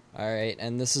 PA. All right,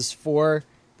 and this is for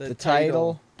the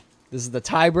title. This is the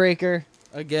tiebreaker.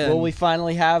 Again. Will we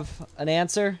finally have an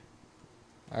answer?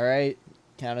 All right,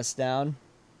 count us down.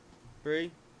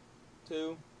 3,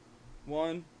 2,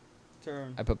 1,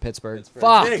 turn. I put Pittsburgh. Pittsburgh.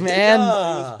 Fuck, Nick, man. It yeah.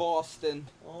 was Boston.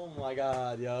 Oh my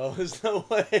God, yo, there's no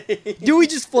way. Do we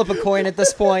just flip a coin at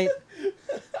this point?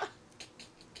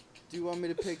 Do you want me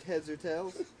to pick heads or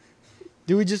tails?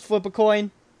 Do we just flip a coin?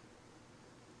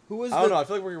 Who was I don't know. I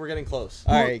feel like we're getting close.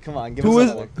 All right, come on. Give Who us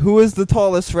is another one. who is the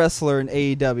tallest wrestler in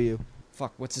AEW?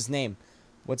 Fuck, what's his name?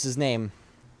 What's his name?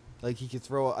 Like he could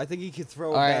throw. I think he could throw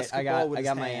All a right, basketball with I his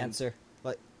got my hand. answer.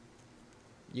 Like-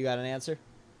 You got an answer?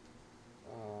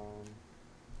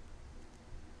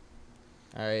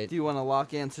 All right. Do you want to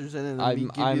lock answers in and then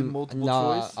give you multiple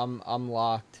choice? I'm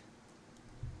locked.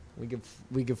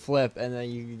 We could flip and then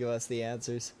you can give us the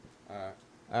answers. All right.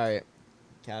 All right.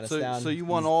 Count us down. So you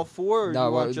want all four, or No,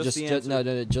 you want well, just the answer?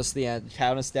 no, just the answer.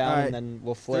 Count us down All right. and then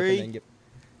we'll flip 3, and then get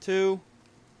 2,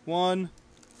 1,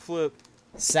 flip.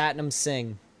 Satnam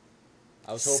Singh.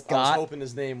 I was Scott? hoping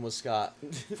his name was Scott.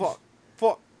 Fuck.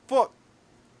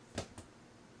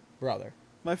 Brother.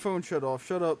 My phone shut off.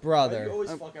 Shut up. You Brother.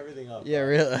 always fuck everything up. Yeah, bro.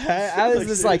 really. I was Like,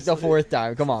 just like the seriously. fourth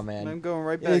time. Come on, man. I'm going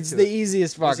right back It's to the it.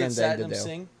 easiest Was fucking it thing to Satnam do.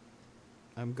 Singh?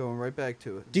 I'm going right back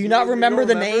to it. Do you You not don't remember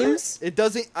the remember? names? It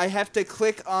doesn't. I have to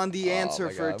click on the Oh answer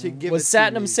my for it God. to give Was it to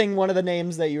Satnam me. Singh one of the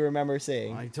names that you remember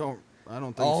seeing? I don't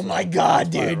think Oh so. my God,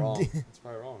 That's probably dude. wrong. That's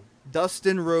probably wrong.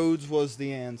 Dustin Rhodes was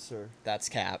the answer. That's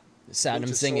cap.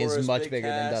 Satnam Singh is Luchasaurus, much big bigger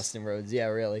than cast. Dustin Rhodes. Yeah,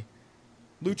 really.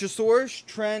 Luchasaurus,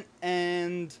 Trent,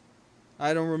 and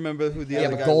I don't remember who the Yeah,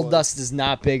 other but guy was. Goldust is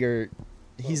not bigger.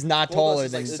 He's not Goldust taller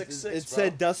is than. like 6'6", It bro.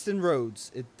 said Dustin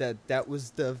Rhodes. That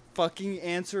was the fucking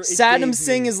answer. it Satnam gave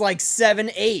Singh me. is like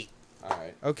 7'8". All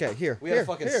right. Okay, here. We had here, a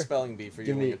fucking here. spelling bee for you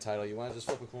Give winning me- a title. You want to just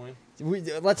flip a coin?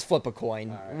 Let's flip a coin.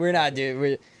 All right. We're not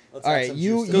doing. Let's All add right, some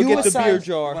you juice Go to get it. the assign- beer You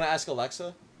jar. want to ask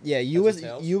Alexa? Yeah, Heads or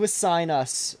tails? you assign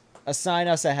us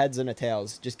a heads and a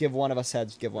tails. Just give one of us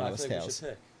heads. Give one No, of I us think we tails. should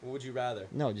pick. What would you rather?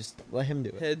 No, just let him do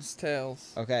it. Heads,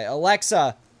 tails. Okay,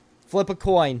 Alexa, flip a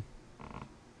coin.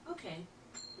 Okay.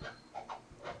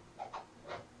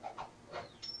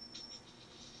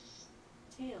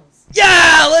 Tails.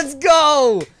 Yeah, let's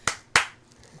go.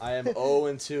 I am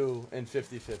 0-2 and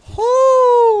 50-50.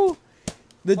 Woo!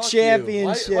 The Fuck you.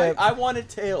 championship. Why- I wanted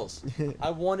tails.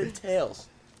 I wanted tails.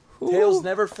 Tails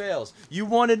never fails. You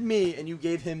wanted me, and you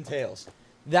gave him tails.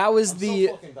 That was I'm the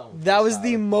so fucking done with that this, was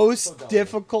the Tyler. most So done with it.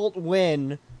 difficult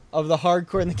win of the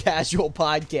Hardcore and the Casual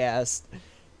podcast.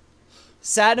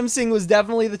 Satnam Singh was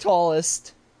definitely the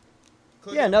tallest.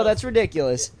 Yeah, no, that's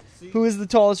ridiculous. Who is the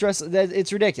tallest wrestler?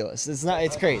 It's ridiculous. It's not.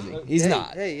 It's crazy. He's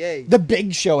not. Hey. The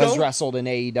Big Show has Don't- wrestled in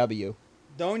AEW.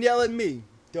 Don't yell at me.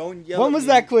 Don't yell When at was me.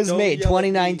 that quiz Don't made? yell at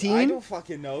me. 2019? I don't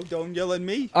fucking know. Don't yell at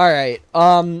me. All right.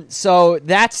 So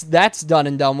that's done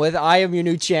and done with. I am your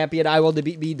new champion. I will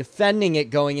be defending it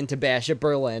going into Bash at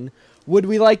Berlin. Would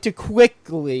we like to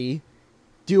quickly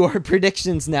do our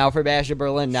predictions now for Bash at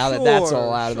Berlin? Now that that's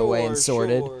all out of the way and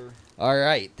sorted. Sure. All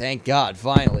right. Thank God.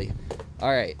 Finally. All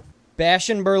right. Bash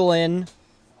in Berlin.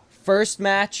 First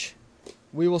match.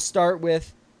 We will start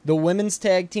with the women's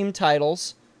tag team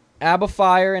titles. Abba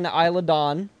Fire and Isla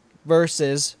Dawn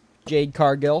versus Jade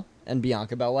Cargill and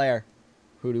Bianca Belair.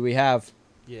 Who do we have?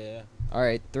 Yeah. All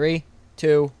right, 3,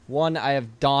 2, 1. I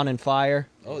have Dawn and Fire.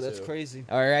 Oh, that's crazy.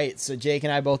 All right, so Jake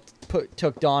and I both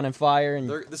took Dawn and Fire, and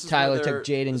Tyler took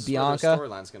Jade and Bianca.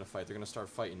 Storyline's gonna fight. They're gonna start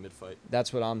fighting mid-fight.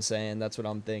 That's what I'm saying. That's what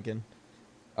I'm thinking.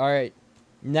 All right,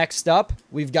 next up,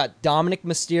 we've got Dominic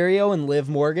Mysterio and Liv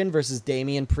Morgan versus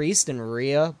Damian Priest and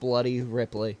Rhea Bloody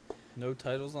Ripley. No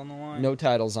titles on the line. No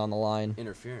titles on the line.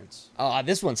 Interference.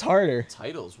 This one's harder.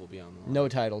 Titles will be on the line. No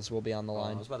titles will be on the Oh,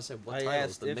 line. I was about to say, what I titles?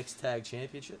 asked The if- mixed tag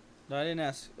championship? No, I didn't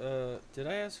ask. Did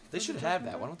I ask? They for should the have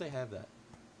judgment that. Why bell? don't they have that?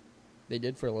 They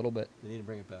did for a little bit. They need to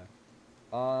bring it back.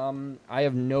 I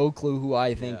have no clue who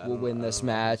I think Yeah, will don't win know. I this don't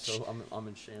know. match. So I'm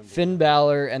in shambles. Finn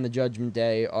Balor and the Judgment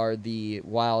Day are the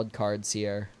wild cards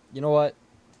here. You know what?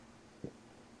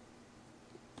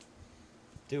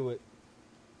 Do it.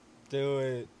 Do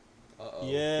it. Uh-oh.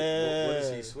 Yeah. What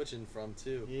is he switching from,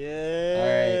 too?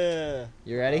 Yeah.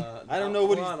 You ready? I don't know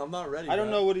what hold he's- on, I'm not ready. I don't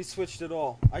bro. know what he switched at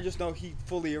all. I just know he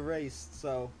fully erased,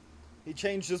 so he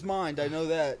changed his mind. I know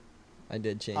that. I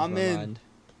did change I'm my in. mind.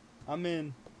 I'm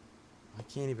in. I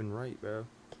can't even write, bro.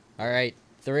 All right,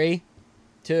 3,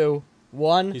 2,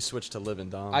 1. He switched to Liv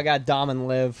and Dom. I got Dom and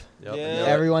Liv. Yep, Yeah. I knew it.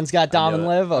 Everyone's got Dom I and knew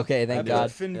it. Liv. Okay, I thank bet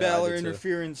God. Finn Yeah, I Balor did too.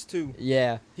 interference too.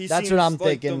 Yeah, He that's seems what I'm like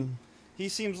thinking. He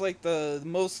seems like the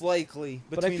most likely.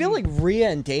 But I feel like Rhea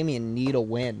and Damien need a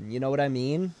win. You know what I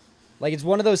mean? Like, it's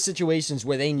one of those situations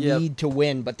where they Yep. need to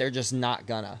win, but they're just not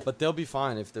gonna. But they'll be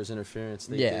fine if there's interference.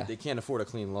 Yeah. They can't afford a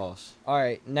clean loss. All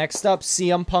right, next up,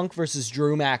 CM Punk versus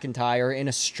Drew McIntyre in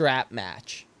a strap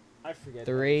match. I forget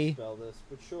 3, how to spell this,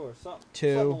 but sure, something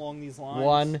 2, along these lines.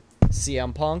 1.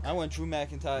 CM Punk. I went Drew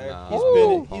McIntyre.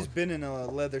 Nah. He's been in a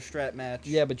leather strap match.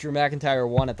 Yeah, but Drew McIntyre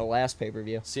won at the last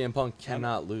pay-per-view. CM Punk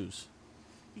cannot lose.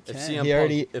 he If can. CM He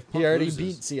already Punk- if Punk loses-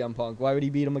 beat CM Punk. Why would he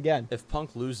beat him again? If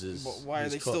Punk loses, But why are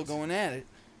he's they still cooked. going at it?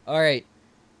 All right.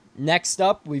 Next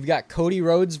up, we've got Cody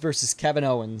Rhodes versus Kevin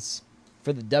Owens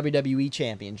for the WWE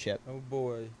Championship. Oh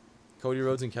boy. Cody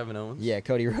Rhodes and Kevin Owens? Yeah,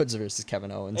 Cody Rhodes versus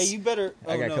Kevin Owens. Hey, you better.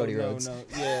 I Oh, got no, Cody no, Rhodes. No.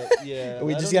 Yeah, yeah.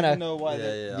 We I just don't gonna- even know why.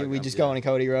 we just yeah. going to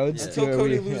Cody Rhodes? Yeah. Until Who are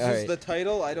Cody we- loses all right. the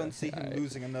title, I don't see him Alright.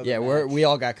 losing another. Yeah, match. we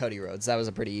all got Cody Rhodes. That was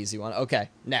a pretty easy one. Okay,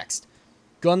 next.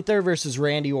 Gunther versus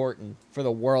Randy Orton for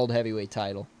the World Heavyweight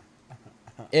title.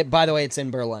 By the way, it's in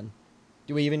Berlin.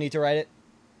 Do we even need to write it?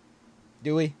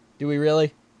 Do we? Do we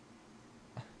really?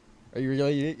 Are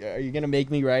you gonna make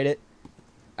me write it?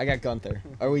 I got Gunther.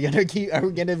 Are we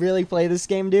gonna really play this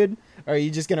game, dude? Or are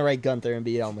you just gonna write Gunther and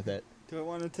be done with it? Do I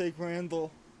want to take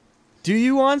Randall? Do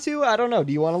you want to? I don't know.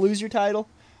 Do you want to lose your title?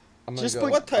 I'm gonna Just go-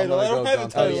 put- What title? I'm I gonna don't go have a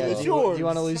Gunther. title. yeah. It's Do yours. you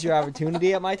want to lose your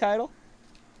opportunity at my title?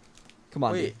 Come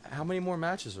on, Wait, dude. how many more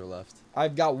matches are left?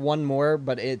 I've got one more,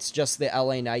 but it's just the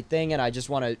LA Knight thing, and I just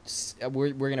want to.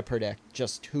 We're gonna predict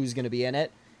just who's gonna be in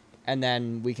it, and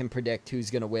then we can predict who's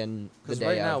gonna win the Because day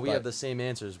right now of, we but- have the same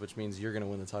answers, which means you're gonna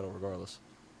win the title regardless.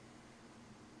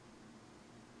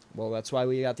 Well, that's why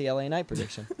we got the LA Knight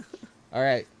prediction. All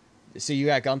right, so you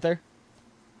got Gunther.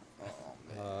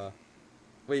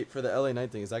 Wait, for the LA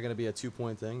Knight thing, is that gonna be a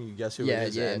 2-point thing? You guess who Yeah, it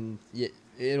is, yeah. and Yeah,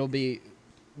 it'll be.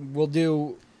 We'll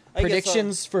do I guess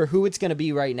predictions for who it's gonna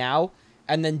be right now,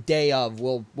 and then day of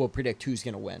we'll predict who's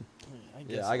gonna win.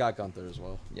 yeah, I got Gunther as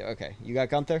well. Yeah. Okay. You got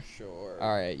Gunther. Sure.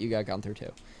 All right. You got Gunther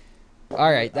too.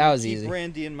 All right. That was keep easy.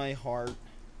 Randy in my heart.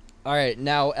 All right,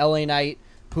 now LA Knight,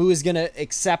 who is going to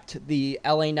accept the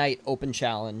LA Knight Open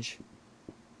Challenge?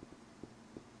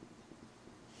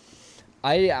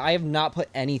 I have not put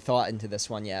any thought into this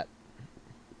one yet.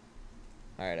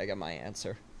 All right, I got my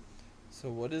answer. So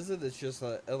what is it? It's just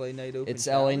a LA Knight Open. It's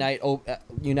LA Challenge? Knight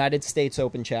United States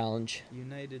Open Challenge.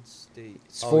 United States.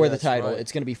 It's Oh, for yeah, the that's title. right.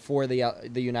 It's going to be for the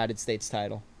United States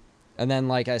title. And then,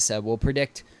 like I said, we'll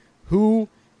predict who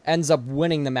ends up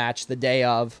winning the match the day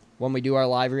of when we do our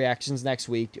live reactions next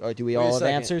week. Or do we Wait a all have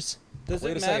second. answers? Does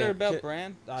Wait it a matter second. about Ca-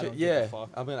 brand? I don't yeah, give a fuck.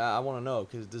 I mean, I want to know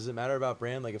because does it matter about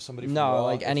brand? Like if somebody from No, Raw,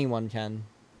 like anyone can.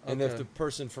 And if Okay. the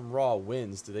person from Raw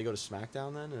wins, do they go to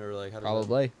SmackDown then, or like how does that work?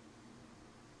 Probably.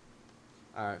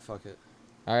 All right, fuck it.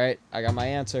 All right, I got my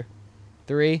answer.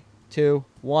 3, 2,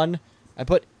 1. I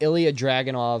put Ilya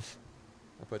Dragunov,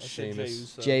 I put I said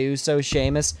Sheamus. Jey Uso,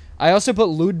 Sheamus. I also put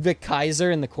Ludwig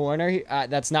Kaiser in the corner.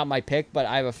 That's not my pick, but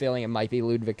I have a feeling it might be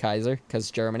Ludwig Kaiser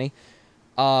because Germany.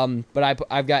 But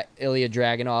I've got Ilya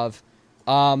Dragunov.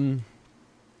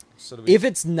 So do we, If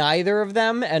it's neither of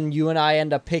them and you and I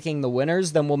end up picking the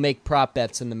winners, then we'll make prop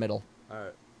bets in the middle. all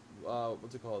right.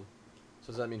 What's it called? So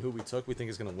does that mean who we took we think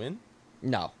is gonna win,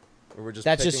 No. or we're just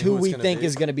That's just picking who it's we gonna think be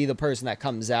is going to be the person that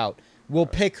comes out. We'll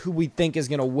pick who we think is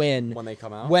going to win when they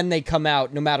come out? when they come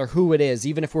out, no matter who it is.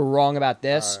 Even if we're wrong about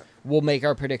this, Alright. we'll make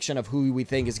our prediction of who we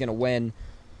think is going to win.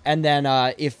 And then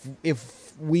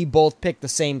if we both pick the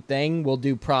same thing, we'll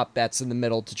do prop bets in the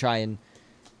middle to try and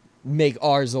make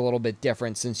ours a little bit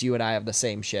different since you and I have the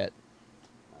same shit.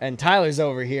 And Tyler's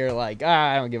over here like,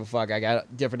 I don't give a fuck. I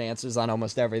got different answers on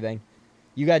almost everything.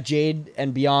 You got Jade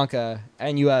and Bianca,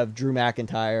 and you have Drew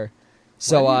McIntyre.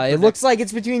 So Why do you it predict- looks like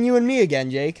it's between you and me again,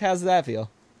 Jake. How's that feel?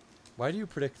 Why do you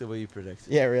predict the way you predict?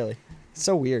 Yeah, really.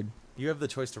 So weird. You have the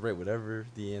choice to rate whatever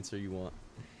the answer you want.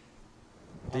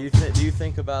 Do you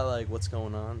think about like what's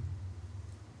going on?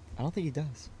 I don't think he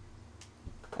does.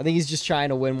 I think he's just trying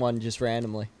to win one just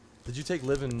randomly. Did you take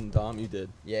Liv and Dom? You did.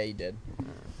 Yeah, he did.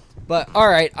 But all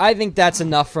right, I think that's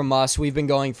enough from us. We've been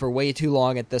going for way too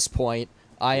long at this point.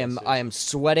 I am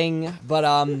sweating, but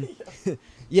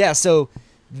yeah, so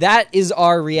that is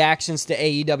our reactions to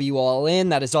AEW All In.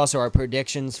 That is also our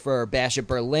predictions for Bash at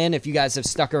Berlin. If you guys have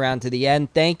stuck around to the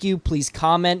end, thank you. Please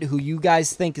comment who you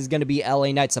guys think is going to be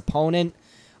LA Knight's opponent.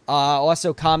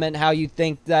 Also comment how you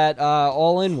think that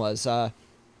All In was.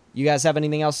 You guys have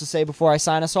anything else to say before I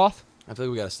sign us off? I feel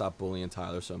like we gotta stop bullying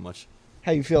Tyler so much.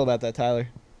 How you feel about that, Tyler?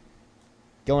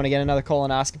 Going to get another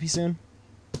colonoscopy soon?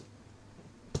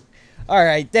 All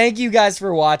right, thank you guys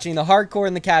for watching the Hardcore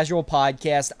and the Casual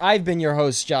podcast. I've been your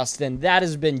host, Justin. That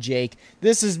has been Jake.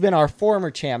 This has been our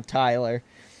former champ, Tyler.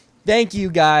 Thank you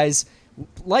guys.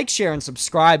 Like, share, and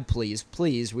subscribe, please.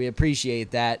 Please, we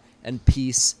appreciate that. And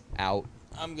peace out.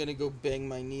 I'm gonna go bang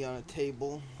my knee on a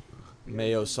table.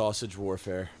 Mayo sausage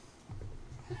warfare.